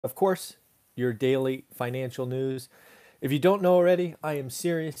Of course, your daily financial news. If you don't know already, I am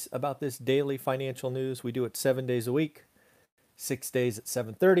serious about this daily financial news. We do it 7 days a week, 6 days at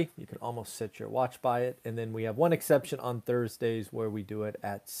 7:30. You can almost set your watch by it. And then we have one exception on Thursdays where we do it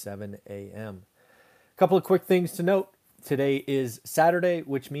at 7 a.m. A couple of quick things to note. Today is Saturday,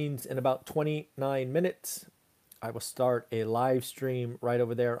 which means in about 29 minutes, I will start a live stream right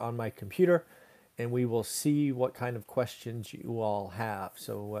over there on my computer, and we will see what kind of questions you all have.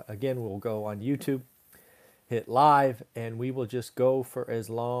 So, again, we'll go on YouTube, hit live, and we will just go for as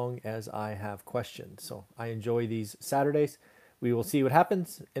long as I have questions. So, I enjoy these Saturdays. We will see what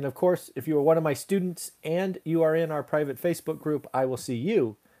happens. And of course, if you are one of my students and you are in our private Facebook group, I will see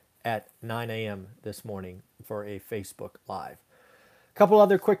you at 9 a.m. this morning for a Facebook Live. A couple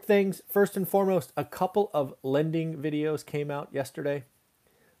other quick things. First and foremost, a couple of lending videos came out yesterday.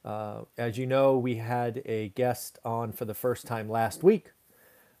 As you know, we had a guest on for the first time last week.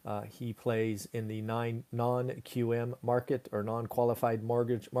 He plays in the non-QM market or non-qualified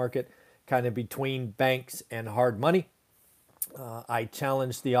mortgage market, kind of between banks and hard money. I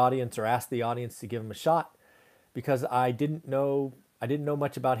challenged the audience or asked the audience to give him a shot because I didn't know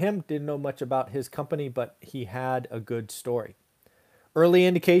much about him, didn't know much about his company, but he had a good story. Early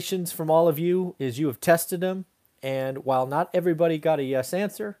indications from all of you is you have tested him, and while not everybody got a yes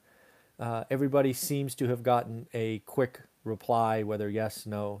answer, everybody seems to have gotten a quick reply, whether yes,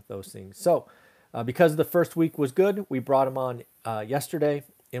 no, those things. So because the first week was good, we brought him on yesterday,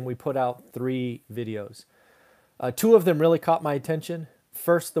 and we put out 3 videos. 2 of them really caught my attention.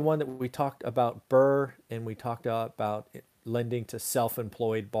 First, the one that we talked about Burr, and we talked about lending to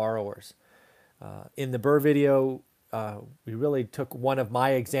self-employed borrowers. In the Burr video, we really took one of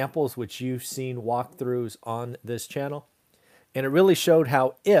my examples, which you've seen walkthroughs on this channel, and it really showed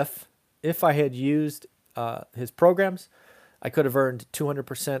how if I had used his programs, I could have earned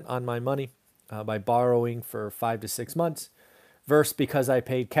 200% on my money by borrowing for 5 to 6 months, versus because I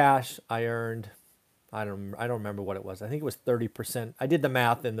paid cash, I earned, I don't remember what it was. I think it was 30%. I did the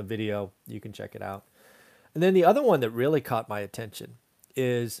math in the video. You can check it out. And then the other one that really caught my attention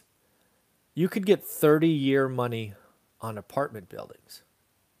is you could get 30-year money on apartment buildings.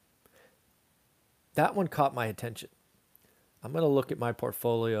 That one caught my attention. I'm going to look at my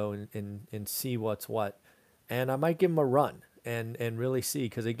portfolio and see what's what. And I might give them a run and really see.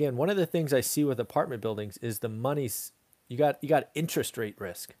 Because, again, one of the things I see with apartment buildings is the money's, you got interest rate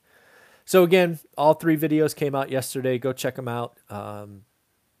risk. So, again, all 3 videos came out yesterday. Go check them out.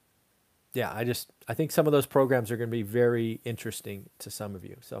 Yeah, I think some of those programs are going to be very interesting to some of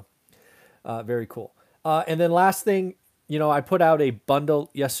you. So, very cool. And then last thing, I put out a bundle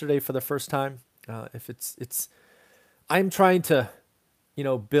yesterday for the first time. I'm trying to,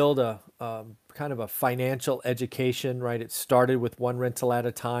 build a kind of a financial education, right? It started with one rental at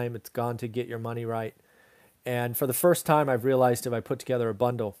a time. It's gone to Get Your Money Right. And for the first time, I've realized if I put together a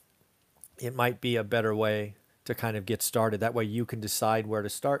bundle, it might be a better way to kind of get started. That way you can decide where to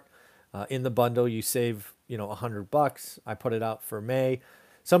start. In the bundle, you save, $100. I put it out for May.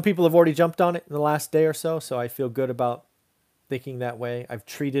 Some people have already jumped on it in the last day or so, so I feel good about thinking that way. I've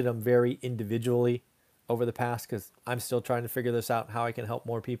treated them very individually over the past because I'm still trying to figure this out, how I can help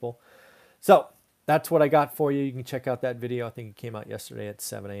more people. So that's what I got for you. You can check out that video. I think it came out yesterday at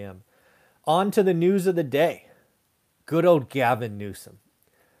 7 a.m. On to the news of the day. Good old Gavin Newsom.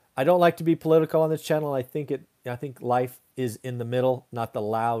 I don't like to be political on this channel. I think life is in the middle, not the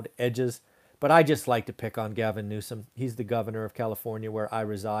loud edges. But I just like to pick on Gavin Newsom. He's the governor of California where I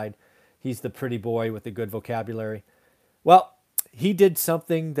reside. He's the pretty boy with the good vocabulary. Well, he did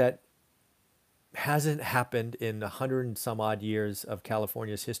something that hasn't happened in 100 and some odd years of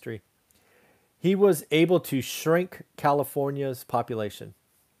California's history. He was able to shrink California's population.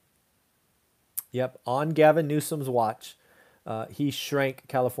 Yep, on Gavin Newsom's watch, he shrank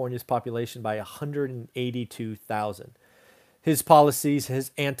California's population by 182,000. His policies,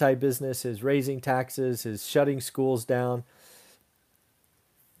 his anti-business, his raising taxes, his shutting schools down.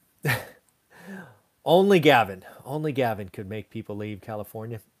 Only Gavin could make people leave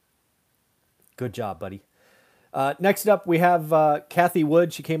California. Good job, buddy. Next up, we have Cathie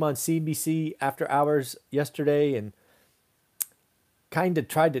Wood. She came on CNBC After Hours yesterday and kind of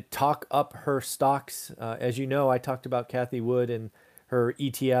tried to talk up her stocks. As you know, I talked about Cathie Wood and her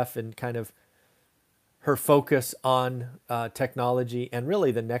ETF and kind of her focus on technology and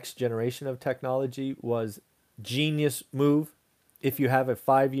really the next generation of technology was genius move if you have a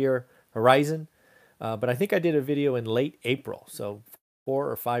 5-year horizon. But I think I did a video in late April, so 4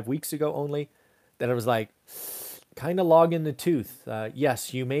 or 5 weeks ago only, that I was like, kind of long in the tooth.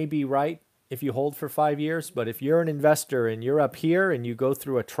 Yes, you may be right. if you hold for 5 years, but if you're an investor and you're up here and you go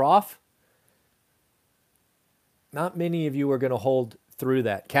through a trough, not many of you are going to hold through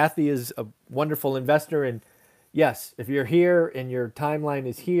that. Kathy is a wonderful investor. And yes, if you're here and your timeline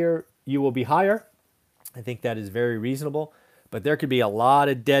is here, you will be higher. I think that is very reasonable. But there could be a lot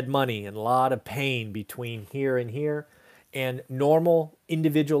of dead money and a lot of pain between here and here. And normal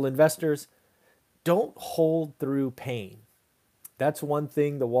individual investors don't hold through pain. That's one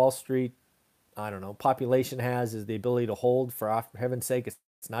thing the Wall Street, I don't know, population has, is the ability to hold. For heaven's sake,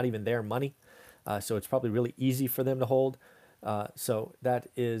 it's not even their money. So it's probably really easy for them to hold. So that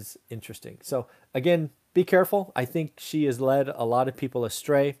is interesting. So again, be careful. I think she has led a lot of people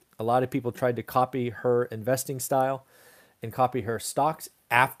astray. A lot of people tried to copy her investing style and copy her stocks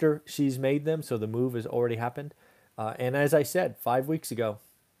after she's made them. So the move has already happened. And as I said 5 weeks ago,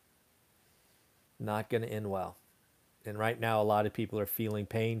 not going to end well. And right now, a lot of people are feeling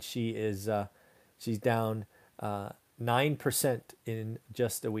pain. She's down 9% in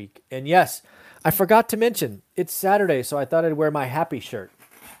just a week. And yes, I forgot to mention, it's Saturday, so I thought I'd wear my happy shirt.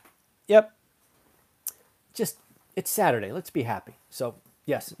 Yep. It's Saturday. Let's be happy. So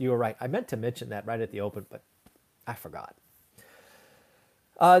yes, you were right. I meant to mention that right at the open, but I forgot.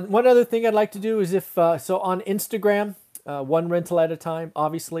 One other thing I'd like to do is so on Instagram, one rental at a time,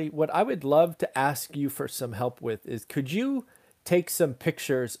 obviously, what I would love to ask you for some help with is, could you take some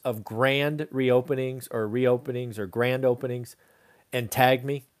pictures of grand reopenings or grand openings and tag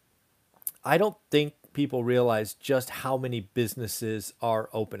me? I don't think people realize just how many businesses are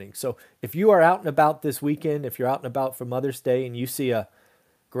opening. So if you are out and about this weekend, if you're out and about for Mother's Day and you see a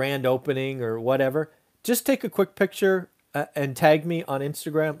grand opening or whatever, just take a quick picture and tag me on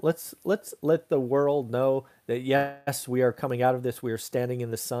Instagram. Let's let the world know that yes, we are coming out of this. We are standing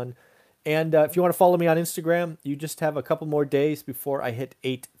in the sun. And if you want to follow me on Instagram, you just have a couple more days before I hit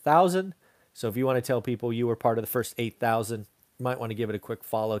 8,000. So if you want to tell people you were part of the first 8,000, you might want to give it a quick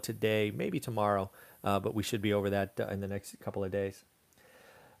follow today, maybe tomorrow. But we should be over that in the next couple of days.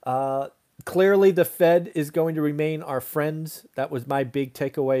 Clearly, the Fed is going to remain our friends. That was my big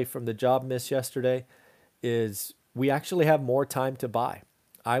takeaway from the job miss yesterday, is we actually have more time to buy.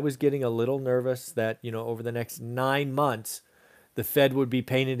 I was getting a little nervous that, over the next 9 months, the Fed would be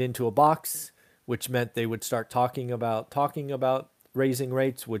painted into a box, which meant they would start talking about raising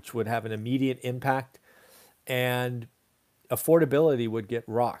rates, which would have an immediate impact, and affordability would get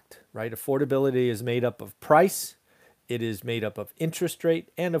rocked, right? Affordability is made up of price, it is made up of interest rate,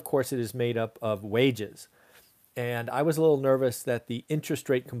 and of course it is made up of wages. And I was a little nervous that the interest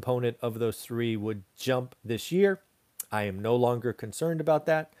rate component of those three would jump this year. I am no longer concerned about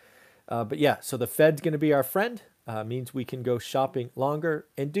that. But yeah, so the Fed's going to be our friend. Means we can go shopping longer.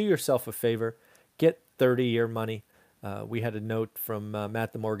 And do yourself a favor, get 30-year money. We had a note from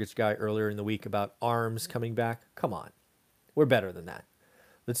Matt the Mortgage Guy earlier in the week about ARMs coming back. Come on, we're better than that.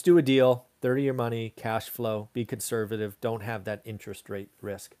 Let's do a deal, 30-year money, cash flow, be conservative, don't have that interest rate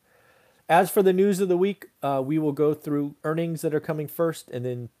risk. As for the news of the week, we will go through earnings that are coming first and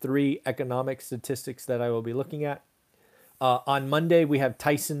then 3 economic statistics that I will be looking at. On Monday, we have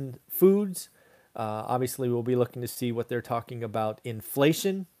Tyson Foods. Obviously, we'll be looking to see what they're talking about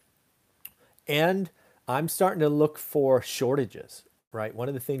inflation. And I'm starting to look for shortages, right? One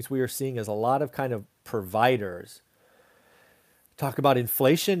of the things we are seeing is a lot of kind of providers talk about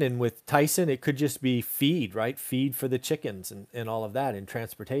inflation. And with Tyson, it could just be feed, right? Feed for the chickens and all of that, and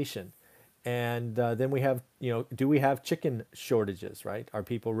transportation. And then we have, do we have chicken shortages, right? Are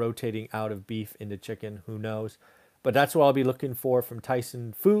people rotating out of beef into chicken? Who knows? But that's what I'll be looking for from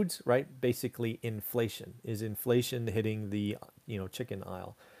Tyson Foods, right? Basically inflation. Is inflation hitting the, chicken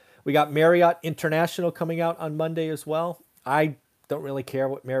aisle? We got Marriott International coming out on Monday as well. I don't really care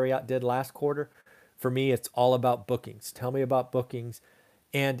what Marriott did last quarter. For me, it's all about bookings. Tell me about bookings.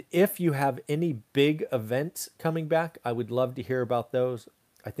 And if you have any big events coming back, I would love to hear about those.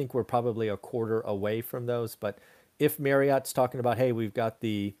 I think we're probably a quarter away from those. But if Marriott's talking about, hey, we've got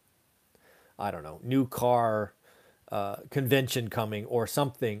the, new car convention coming or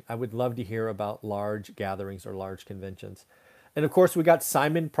something, I would love to hear about large gatherings or large conventions. And of course, we got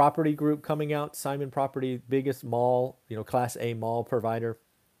Simon Property Group coming out. Simon Property, biggest mall, Class A mall provider,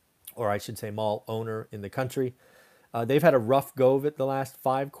 or I should say mall owner in the country. They've had a rough go of it the last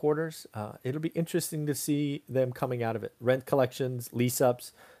 5 quarters. It'll be interesting to see them coming out of it. Rent collections, lease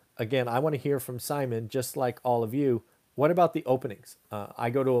ups. Again, I want to hear from Simon, just like all of you. What about the openings? I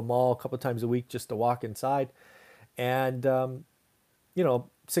go to a mall a couple of times a week just to walk inside. And,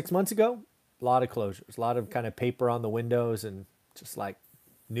 6 months ago, a lot of closures, a lot of kind of paper on the windows and just like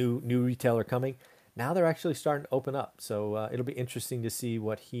new retailer coming. now they're actually starting to open up. So it'll be interesting to see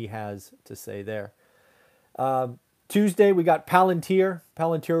what he has to say there. Tuesday, we got Palantir.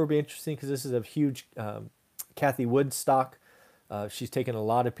 Palantir will be interesting because this is a huge Cathie Wood stock. She's taken a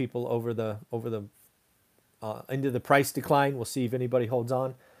lot of people over the into the price decline. We'll see if anybody holds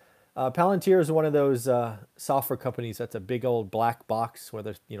on. Palantir is one of those software companies that's a big old black box where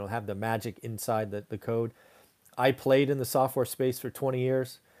there's, have the magic inside the code. I played in the software space for 20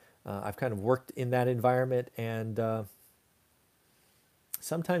 years. I've kind of worked in that environment, and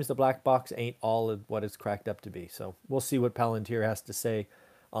sometimes the black box ain't all of what it's cracked up to be. So we'll see what Palantir has to say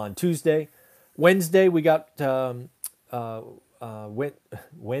on Tuesday. Wednesday, we got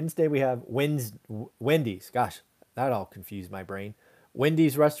Wednesday we have Wendy's. Gosh, that all confused my brain.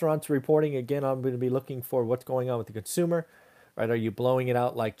 Wendy's restaurants reporting. Again, I'm going to be looking for what's going on with the consumer. Right? Are you blowing it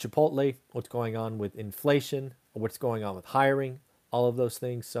out like Chipotle? What's going on with inflation? What's going on with hiring? All of those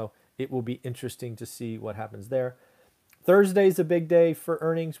things. So it will be interesting to see what happens there. Thursday's a big day for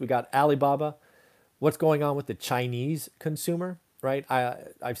earnings. We got Alibaba. What's going on with the Chinese consumer? Right?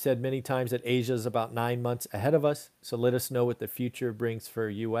 I've said many times that Asia is about 9 months ahead of us. So let us know what the future brings for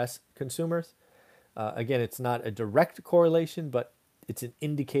U.S. consumers. Again, it's not a direct correlation, but it's an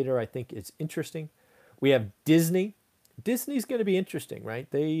indicator I think is interesting. We have Disney. Disney's going to be interesting, right?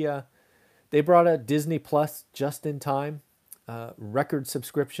 They brought out Disney Plus just in time, record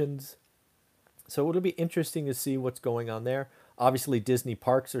subscriptions. So it'll be interesting to see what's going on there. Obviously, Disney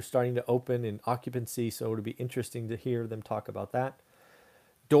parks are starting to open in occupancy, so it'll be interesting to hear them talk about that.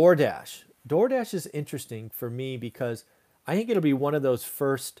 DoorDash. DoorDash is interesting for me because I think it'll be one of those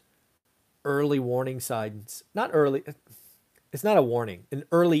first early warning signs. Not early, it's not a warning, an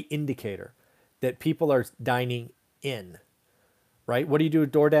early indicator that people are dining in, right? What do you do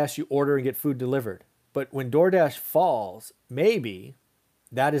with DoorDash? You order and get food delivered. But when DoorDash falls, maybe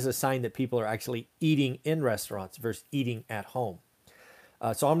that is a sign that people are actually eating in restaurants versus eating at home.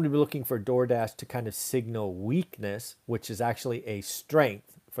 So I'm going to be looking for DoorDash to kind of signal weakness, which is actually a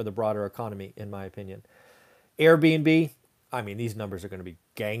strength for the broader economy, in my opinion. Airbnb, I mean, these numbers are going to be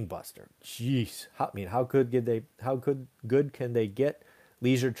gangbuster. Jeez, how good can they get?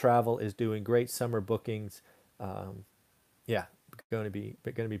 Leisure travel is doing great. Summer bookings, yeah, going to be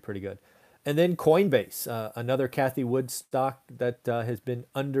pretty good. And then Coinbase, another Cathie Wood stock that has been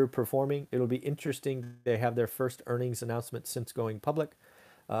underperforming. It'll be interesting. They have their first earnings announcement since going public.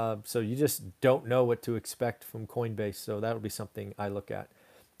 So you just don't know what to expect from Coinbase. So that'll be something I look at.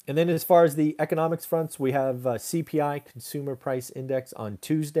 And then as far as the economics fronts, we have CPI, Consumer Price Index, on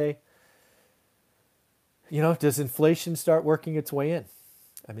Tuesday. Does inflation start working its way in?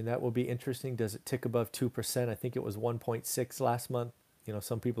 I mean, that will be interesting. Does it tick above 2%? I think it was 1.6 last month.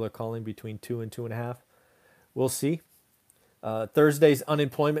 Some people are calling between 2 and 2.5. We'll see. Thursday's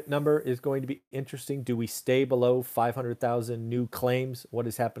unemployment number is going to be interesting. Do we stay below 500,000 new claims? What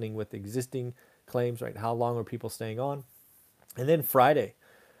is happening with existing claims, right? How long are people staying on? And then Friday.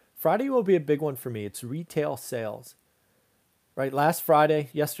 Friday will be a big one for me. It's retail sales, right?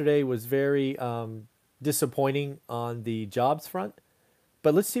 Yesterday was very disappointing on the jobs front.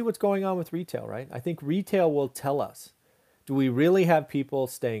 But let's see what's going on with retail, right? I think retail will tell us. Do we really have people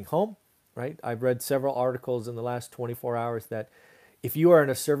staying home, right? I've read several articles in the last 24 hours that if you are in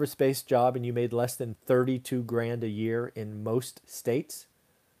a service-based job and you made less than 32 grand a year in most states,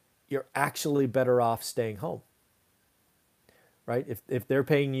 you're actually better off staying home, right? If they're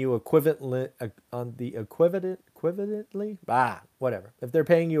paying you equivalently, if they're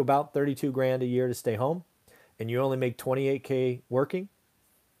paying you about 32 grand a year to stay home and you only make 28K working,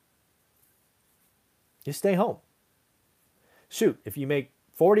 you stay home. Shoot, if you make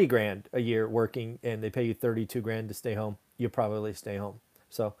 40 grand a year working and they pay you 32 grand to stay home, you probably stay home.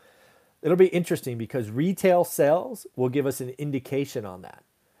 So it'll be interesting because retail sales will give us an indication on that.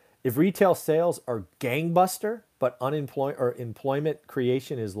 If retail sales are gangbuster, but employment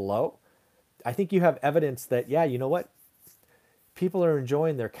creation is low, I think you have evidence that, yeah, you know what? People are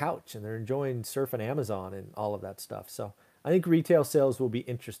enjoying their couch and they're enjoying surfing Amazon and all of that stuff. So I think retail sales will be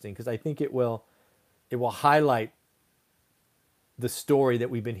interesting because I think it will highlight the story that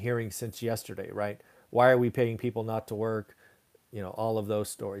we've been hearing since yesterday, right? Why are we paying people not to work? All of those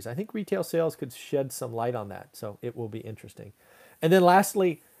stories. I think retail sales could shed some light on that. So it will be interesting. And then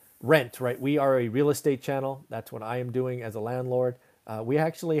lastly, rent, right? We are a real estate channel. That's what I am doing as a landlord. I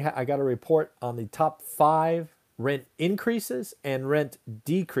got a report on the top 5 rent increases and rent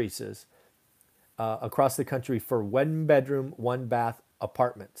decreases across the country for 1-bedroom, 1-bath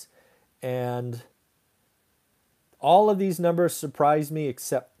apartments. And all of these numbers surprise me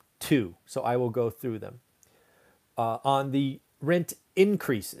except 2, so I will go through them. On the rent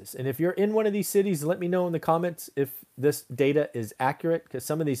increases. And if you're in one of these cities, let me know in the comments if this data is accurate, because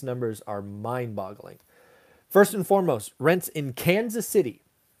some of these numbers are mind-boggling. First and foremost, rents in Kansas City.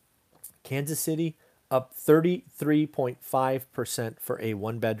 Kansas City up 33.5% for a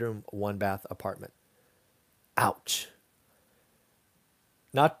one-bedroom, one-bath apartment. Ouch.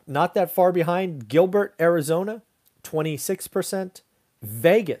 Not that far behind, Gilbert, Arizona, 26%.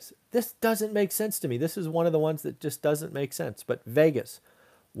 Vegas, this doesn't make sense to me. This is one of the ones that just doesn't make sense. But Vegas,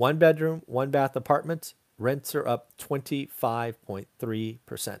 one bedroom, one bath apartments, rents are up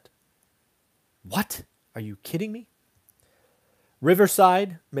 25.3%. What? Are you kidding me?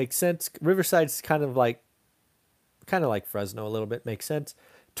 Riverside makes sense. Riverside's kind of like Fresno a little bit, makes sense.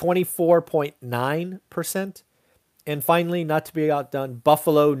 24.9%. And finally, not to be outdone,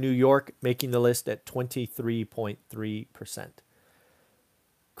 Buffalo, New York, making the list at 23.3%.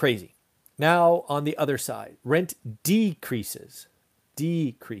 Crazy. Now, on the other side, rent decreases.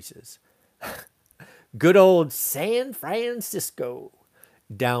 Good old San Francisco,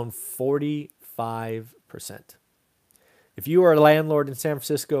 down 45%. If you are a landlord in San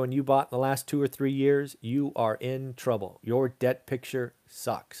Francisco and you bought in the last 2 or 3 years, you are in trouble. Your debt picture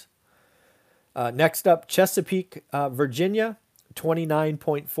sucks. Next up, Chesapeake, Virginia,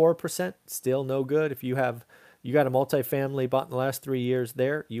 29.4%. Still no good. If you got a multifamily bought in the last 3 years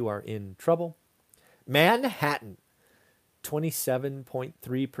there, you are in trouble. Manhattan,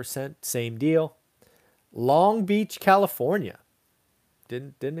 27.3%. Same deal. Long Beach, California.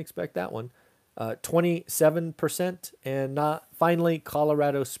 Didn't expect that one. 27%. And finally,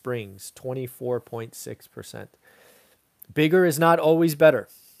 Colorado Springs, 24.6%. Bigger is not always better.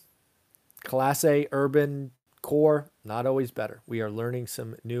 Class A, urban, core, not always better. We are learning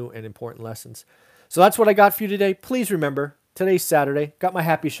some new and important lessons. So that's what I got for you today. Please remember, today's Saturday. Got my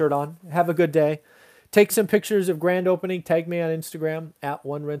happy shirt on. Have a good day. Take some pictures of grand opening. Tag me on Instagram at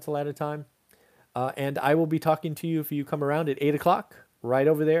one rental at a time. And I will be talking to you if you come around at 8 o'clock right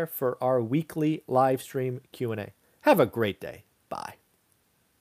over there for our weekly live stream Q&A. Have a great day. Bye.